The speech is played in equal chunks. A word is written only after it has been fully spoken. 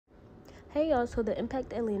Hey y'all, so the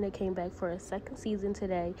Impact Atlanta came back for a second season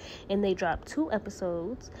today, and they dropped 2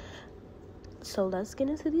 episodes. So let's get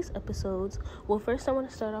into these episodes. Well, first I want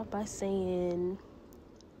to start off by saying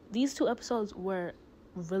these 2 episodes were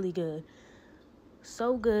really good.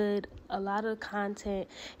 So good, a lot of content,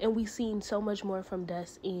 and we've seen so much more from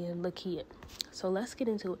Des and Lakia. So let's get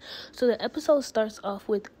into it. So the episode starts off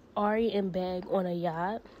with Ari and Bagg on a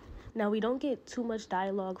yacht. Now, we don't get too much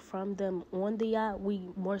dialogue from them on the yacht. We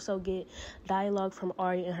more so get dialogue from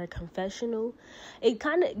Ari in her confessional. It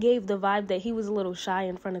kind of gave the vibe that he was a little shy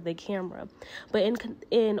in front of the camera. But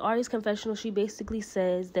in Ari's confessional, she basically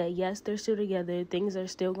says that, yes, they're still together. Things are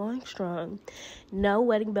still going strong. No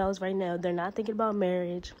wedding bells right now. They're not thinking about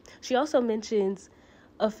marriage. She also mentions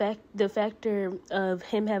the factor of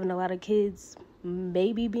him having a lot of kids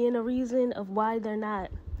maybe being a reason of why they're not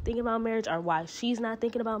thinking about marriage, or why she's not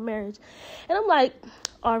thinking about marriage. And I'm like,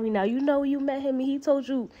 Ari, now you know you met him and he told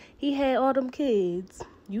you he had all them kids.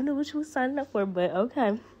 You knew what you was signing up for, but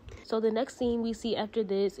okay. So the next scene we see after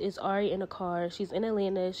this is Ari in a car. She's in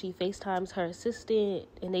Atlanta. She FaceTimes her assistant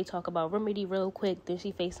and they talk about Remedy real quick. Then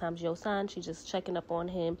she FaceTimes Yosan. She's just checking up on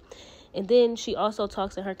him. And then she also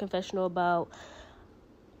talks in her confessional about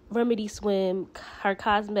Remedy Swim, her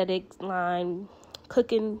cosmetics line,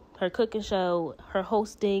 her cooking show, her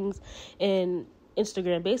hostings, and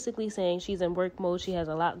Instagram, basically saying she's in work mode. She has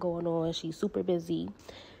a lot going on. She's super busy.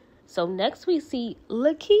 So next we see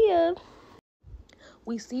Lakia.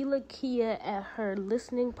 We see Lakia at her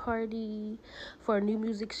listening party for new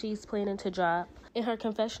music she's planning to drop. In her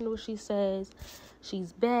confessional, she says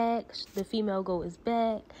she's back. The female goal is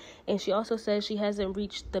back. And she also says she hasn't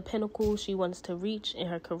reached the pinnacle she wants to reach in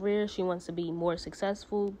her career. She wants to be more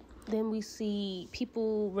successful. Then we see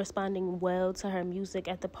people responding well to her music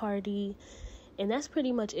at the party. And that's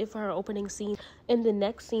pretty much it for her opening scene. In the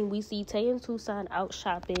next scene, we see Tay and Tuson out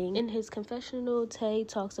shopping. In his confessional, Tay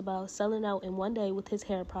talks about selling out in one day with his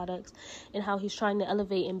hair products and how he's trying to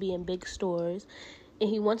elevate and be in big stores. And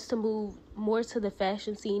he wants to move more to the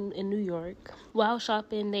fashion scene in New York. While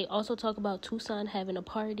shopping, they also talk about Tuson having a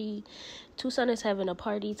party. Tuson is having a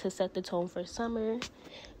party to set the tone for summer.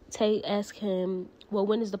 Tay asks him, well,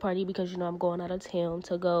 when is the party? Because, I'm going out of town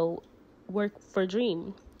to go work for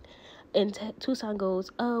Dream. And Tuson goes,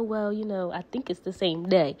 oh, well, I think it's the same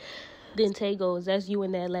day. Then Tay goes, that's you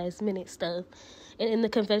and that last minute stuff. And in the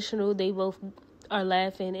confessional, they both are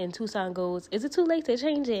laughing. And Tuson goes, is it too late to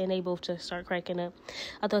change it? And they both just start cracking up.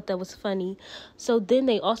 I thought that was funny. So then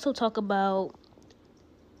they also talk about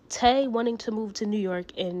Tay wanting to move to New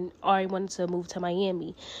York and Ari wanting to move to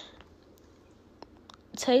Miami.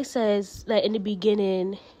 Tay says that in the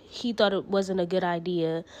beginning, he thought it wasn't a good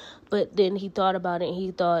idea, but then he thought about it and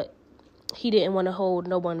he thought he didn't want to hold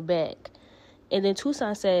no one back. And then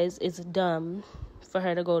Tuson says it's dumb for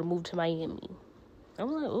her to move to Miami.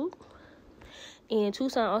 I'm like, ooh. And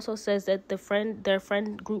Tuson also says that their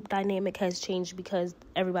friend group dynamic has changed because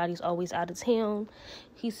everybody's always out of town.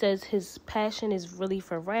 He says his passion is really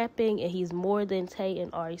for rapping and he's more than Tay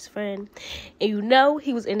and Ari's friend. And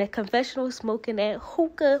he was in that confessional smoking that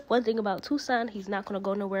hookah. One thing about Tuson, he's not going to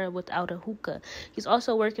go nowhere without a hookah. He's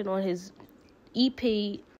also working on his EP.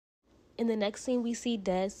 In the next scene, we see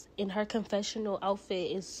Des in her confessional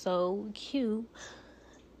outfit is so cute.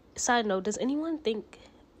 Side note, does anyone think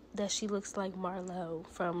that she looks like Marlo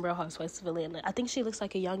from Real Housewives of Atlanta? I think she looks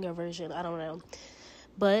like a younger version. I don't know.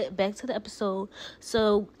 But back to the episode.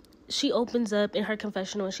 So she opens up in her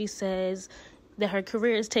confessional and she says that her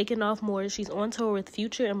career is taking off more. She's on tour with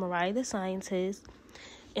Future and Mariah the Scientist.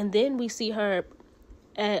 And then we see her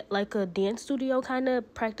at like a dance studio kind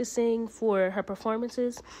of practicing for her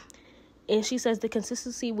performances. And she says the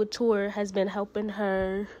consistency with tour has been helping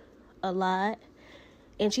her a lot.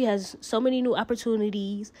 And she has so many new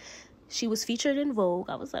opportunities. She was featured in Vogue.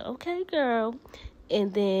 I was like, okay, girl.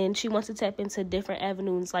 And then she wants to tap into different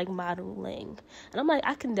avenues like modeling. And I'm like,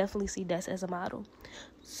 I can definitely see Des as a model.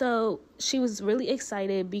 So she was really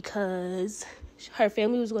excited because her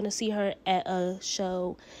family was going to see her at a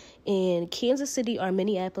show in Kansas City or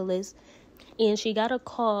Minneapolis. And she got a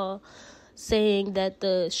call saying that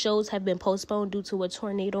the shows have been postponed due to a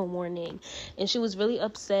tornado warning. And she was really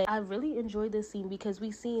upset. I really enjoyed this scene because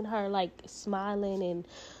we seen her like smiling and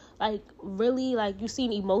like really like you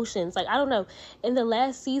seen emotions. Like, I don't know. In the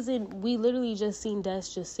last season, we literally just seen Des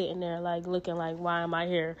just sitting there like looking like, why am I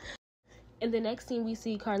here? In the next scene, we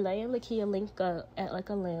see Karlae and Lakia link up at like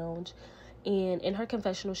a lounge. And in her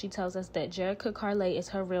confessional, she tells us that Jerica Karlae is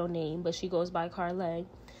her real name, but she goes by Karlae.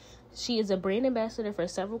 She is a brand ambassador for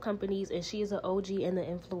several companies, and she is an OG in the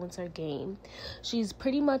influencer game. She's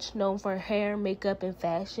pretty much known for hair, makeup, and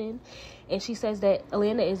fashion, and she says that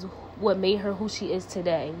Atlanta is what made her who she is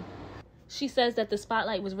today. She says that the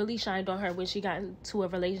spotlight was really shined on her when she got into a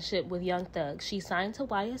relationship with Young Thug. She signed to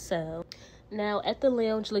YSL. Now, at the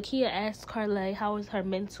lounge, Lakia asked Karlae how is her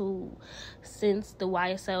mental since the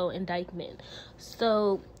YSL indictment.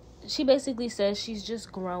 So, she basically says she's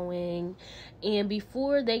just growing. And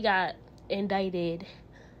before they got indicted,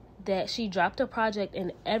 that she dropped a project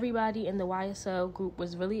and everybody in the YSL group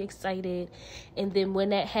was really excited. And then when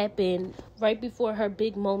that happened, right before her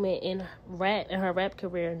big moment in her rap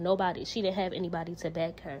career, she didn't have anybody to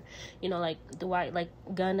back her. You know, like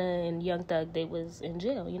Gunna and Young Thug, they was in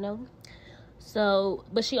jail, you know? So,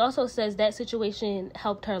 but she also says that situation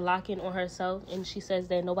helped her lock in on herself, and she says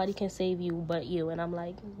that nobody can save you but you. And I'm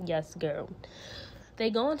like, yes, girl.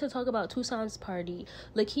 They go on to talk about Tuson's party.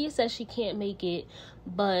 Lakia says she can't make it,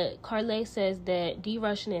 but Karlae says that D.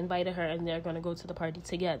 Russian invited her and they're going to go to the party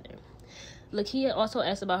together. Lakia also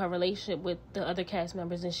asked about her relationship with the other cast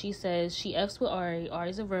members, and she says she F's with Ari.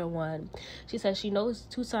 Ari's a real one. She says she knows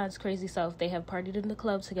Tuson's crazy self. They have partied in the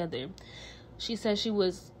club together. She says she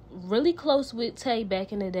was really close with Tay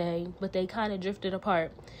back in the day, but they kind of drifted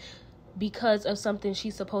apart because of something she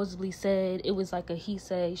supposedly said. It was like a he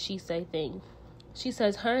say, she say thing. She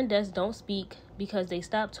says her and Des don't speak because they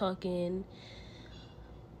stopped talking.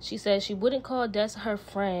 She says she wouldn't call Des her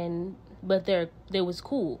friend, but they was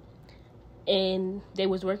cool. And they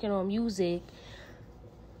was working on music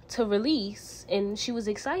to release, and she was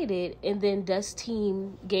excited. And then Des'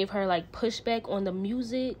 team gave her like pushback on the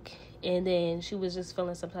music, and then she was just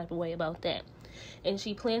feeling some type of way about that. And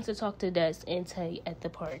she plans to talk to Des and Tay at the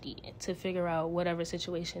party to figure out whatever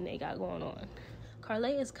situation they got going on.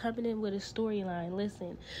 Karlae is coming in with a storyline.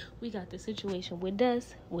 Listen, we got the situation with Des,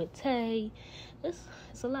 with Tay.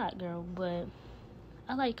 It's a lot, girl, but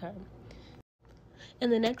I like her. In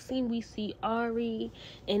the next scene, we see Ari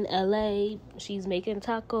in LA. She's making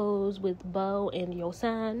tacos with Bo and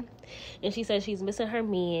Yosan, and she says she's missing her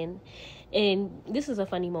man. And this is a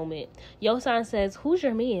funny moment. Yosan says, "Who's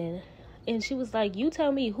your man?" And she was like, "You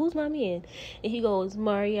tell me, who's my man?" And he goes,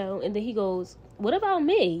 "Mario." And then he goes, "What about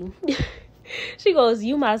me?" She goes,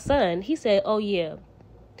 "You my son." He said, "Oh yeah,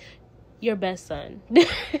 your best son."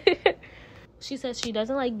 She says she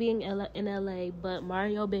doesn't like being in LA, but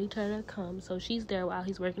Mario begged her to come, so she's there while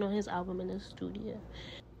he's working on his album in the studio.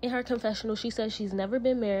 In her confessional, she says she's never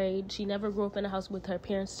been married, she never grew up in a house with her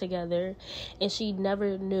parents together, and she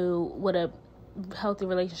never knew what a healthy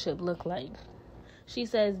relationship looked like. She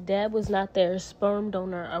says dad was not their sperm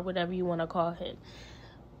donor or whatever you want to call him.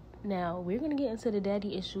 Now, we're going to get into the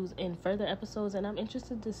daddy issues in further episodes, and I'm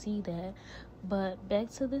interested to see that. But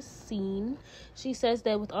back to the scene. She says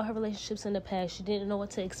that with all her relationships in the past, she didn't know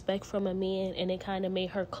what to expect from a man, and it kind of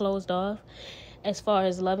made her closed off as far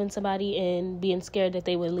as loving somebody and being scared that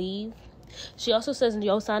they would leave. She also says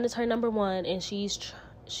Yosan is her number one, and she's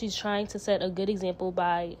trying to set a good example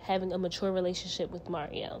by having a mature relationship with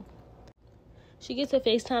Mario. She gets a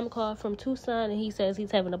FaceTime call from Tuson, and he says he's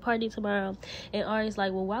having a party tomorrow. And Ari's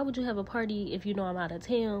like, "Well, why would you have a party if you know I'm out of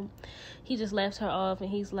town?" He just laughs her off, and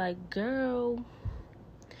he's like, "Girl."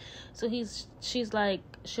 So she's like,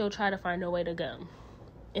 she'll try to find a way to go.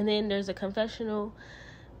 And then there's a confessional,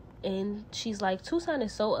 and she's like, "Tuson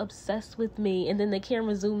is so obsessed with me." And then the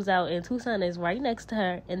camera zooms out, and Tuson is right next to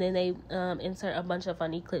her. And then they insert a bunch of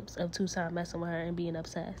funny clips of Tuson messing with her and being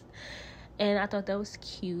obsessed. And I thought that was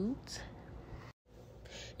cute.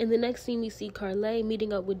 In the next scene, we see Karlae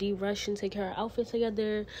meeting up with D. Russian to take her outfit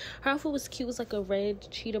together. Her outfit was cute. It was like a red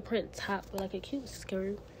cheetah print top with like a cute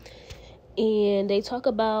skirt. And they talk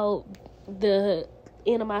about the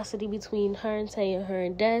animosity between her and Tay and her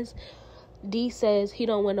and Des. D says he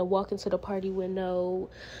don't want to walk into the party with no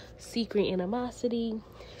secret animosity.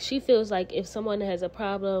 She feels like if someone has a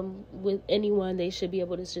problem with anyone, they should be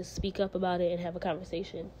able to just speak up about it and have a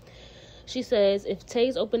conversation. She says if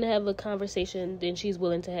Tay's open to have a conversation, then she's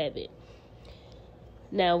willing to have it.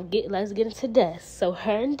 Now, let's get into Des. So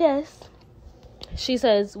her and Des, she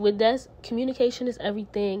says with Des, communication is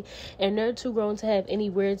everything, and they're too grown to have any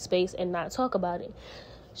weird space and not talk about it.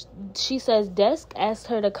 She says Des asked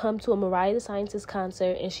her to come to a Mariah the Scientist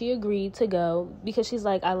concert, and she agreed to go because she's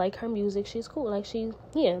like, I like her music, she's cool, like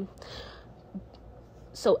yeah.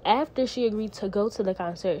 So after she agreed to go to the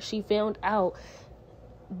concert, she found out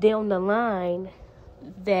down the line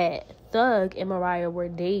that Thug and Mariah were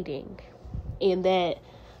dating, and that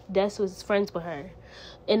Des was friends with her.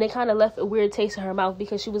 And it kind of left a weird taste in her mouth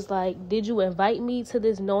because she was like, did you invite me to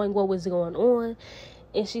this knowing what was going on?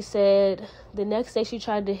 And she said the next day she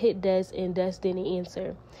tried to hit Des and Des didn't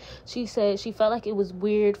answer. She said she felt like it was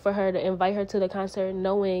weird for her to invite her to the concert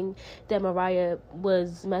knowing that Mariah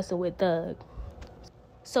was messing with Thug.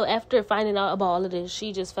 So after finding out about all of this,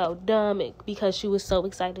 she just felt dumb because she was so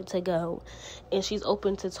excited to go. And she's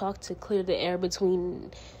open to talk to clear the air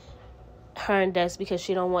between her and Des because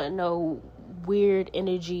she don't want no weird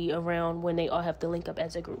energy around when they all have to link up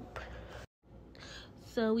as a group.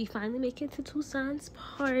 So we finally make it to Tuson's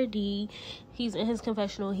party. He's in his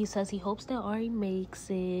confessional. He says he hopes that Ari makes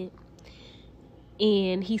it.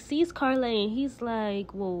 And he sees Karlae and he's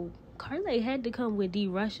like, well, Karlae had to come with D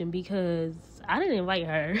Russian because I didn't invite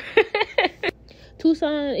her.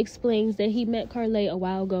 Tuson explains that he met Karlae a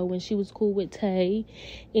while ago when she was cool with Tay,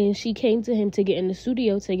 and she came to him to get in the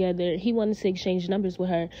studio together. He wanted to exchange numbers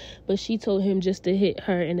with her, but she told him just to hit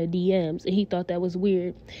her in the DMs, and he thought that was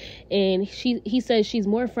weird. And he says she's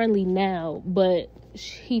more friendly now, but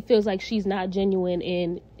he feels like she's not genuine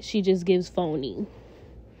and she just gives phony.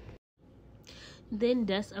 Then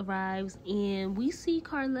Des arrives, and we see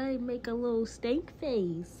Karlae make a little stank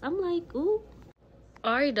face. I'm like, ooh.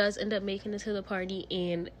 Ari does end up making it to the party,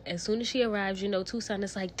 and as soon as she arrives, you know, Tuson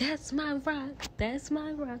is like, that's my rock, that's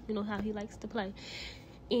my rock. You know how he likes to play.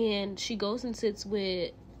 And she goes and sits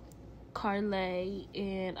with Karlae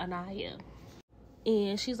and Anaya.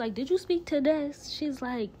 And she's like, did you speak to Des? She's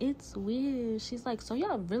like, it's weird. She's like, so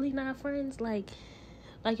y'all really not friends? Like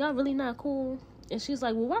y'all really not cool? And she's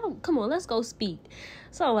like, well, why don't, come on, let's go speak.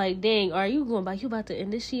 So I'm like, dang, are you going back? You about to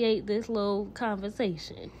initiate this little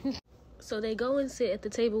conversation. So they go and sit at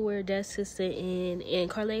the table where Des is sitting, and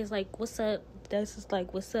Karlae's like, what's up? Des is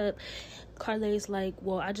like, what's up? Karlae's like,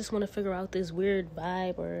 well, I just want to figure out this weird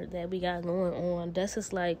vibe or that we got going on. Des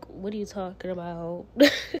is like, what are you talking about?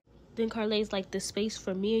 Then Karlae's like, the space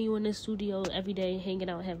for me and you in the studio every day, hanging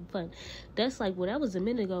out, having fun. Des like, well, that was a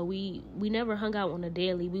minute ago. We never hung out on a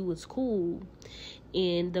daily. We was cool,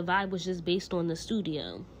 and the vibe was just based on the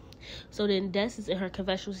studio. So then Des is in her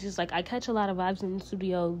confessional. She's like, I catch a lot of vibes in the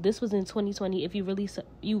studio. This was in 2020. If you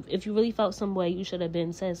really felt some way, you should have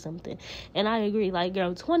been said something. And I agree. Like,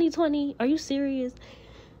 girl, 2020, are you serious?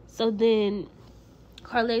 So then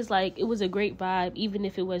Karlae's like, it was a great vibe, even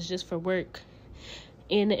if it was just for work.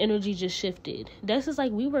 And the energy just shifted. Des is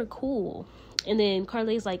like, we were cool. And then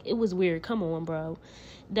Karlae's like, it was weird. Come on, bro.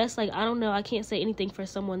 Des like, I don't know. I can't say anything for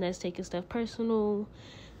someone that's taking stuff personal.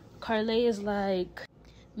 Karlae is like,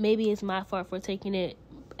 maybe it's my fault for taking it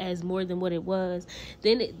as more than what it was.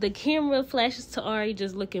 Then the camera flashes to Ari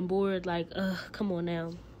just looking bored, like, ugh, come on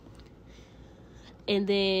now. And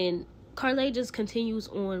then Karlae just continues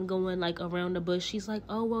on going, like, around the bush. She's like,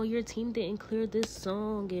 oh, well, your team didn't clear this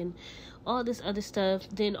song and all this other stuff.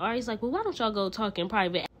 Then Ari's like, well, why don't y'all go talk in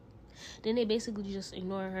private? Then they basically just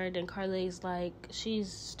ignore her. Then Karlae's like, she's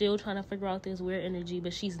still trying to figure out this weird energy,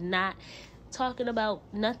 but she's not talking about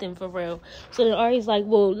nothing for real. So then Ari's like,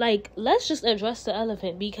 well, like, let's just address the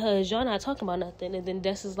elephant because y'all not talking about nothing. And then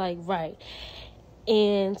Des is like, right.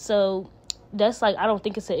 And so Des like, I don't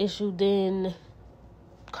think it's an issue. Then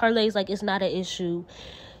Karlae's like, it's not an issue.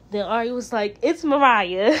 Then Ari was like, it's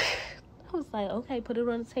Mariah. I was like, okay, put it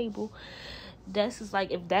on the table. Des is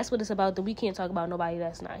like, if that's what it's about, then we can't talk about nobody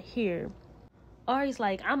that's not here. Ari's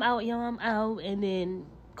like, I'm out, y'all, I'm out. And then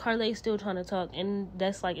Karlae's still trying to talk, and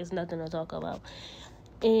that's like, it's nothing to talk about.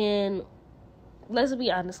 And let's be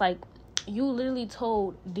honest, like, you literally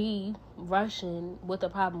told D Russian what the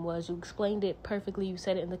problem was. You explained it perfectly. You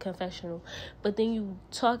said it in the confessional. But then you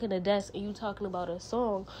talking to Des and you talking about a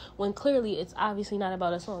song when clearly it's obviously not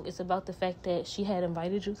about a song. It's about the fact that she had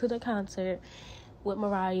invited you to the concert with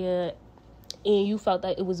Mariah, and you felt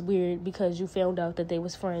that it was weird because you found out that they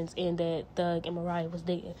was friends and that Thug and Mariah was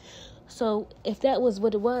dating. So if that was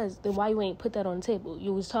what it was, then why you ain't put that on the table?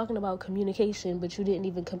 You was talking about communication, but you didn't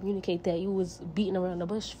even communicate that. You was beating around the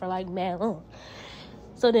bush for like mad long.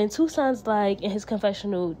 So then Tuson's like, in his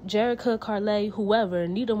confessional, Jerica, Karlae, whoever,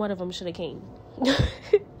 neither one of them should have came.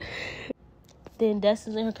 Then Des is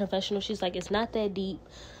in her confessional. She's like, it's not that deep.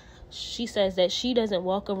 She says that she doesn't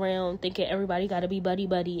walk around thinking everybody got to be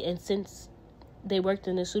buddy-buddy. And since they worked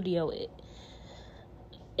in the studio,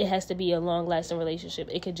 it has to be a long-lasting relationship.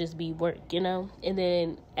 It could just be work, you know? And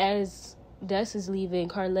then as Des is leaving,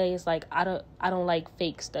 Karlae is like, I don't like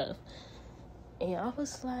fake stuff. And I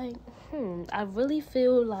was like, I really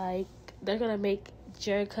feel like they're going to make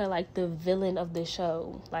Jerica like the villain of the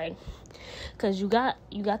show. Like, because you got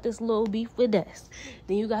this little beef with Des.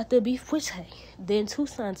 Then you got the beef with Tay. Then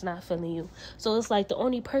Tuson's not feeling you. So it's like the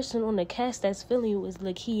only person on the cast that's feeling you is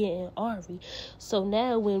Lakia and Ari. So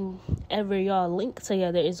now whenever y'all link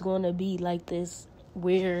together, it's going to be like this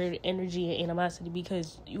weird energy and animosity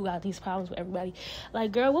because you got these problems with everybody.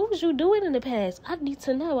 Like, girl, what was you doing in the past? I need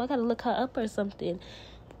to know. I gotta look her up or something.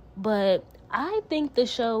 But I think the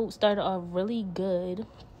show started off really good.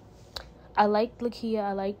 I liked Lakia,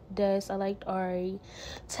 I liked Des, I liked Ari.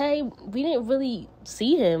 Tay, we didn't really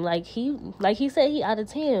see him. Like he said, he out of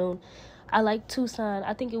town. I liked Tuson.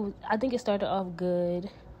 I think it started off good.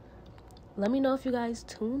 Let me know if you guys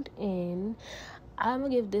tuned in. I'm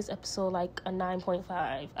gonna give this episode like a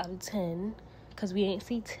 9.5 out of 10 because we ain't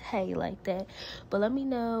see Tay like that. But let me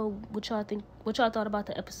know what y'all thought about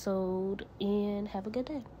the episode, and have a good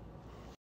day.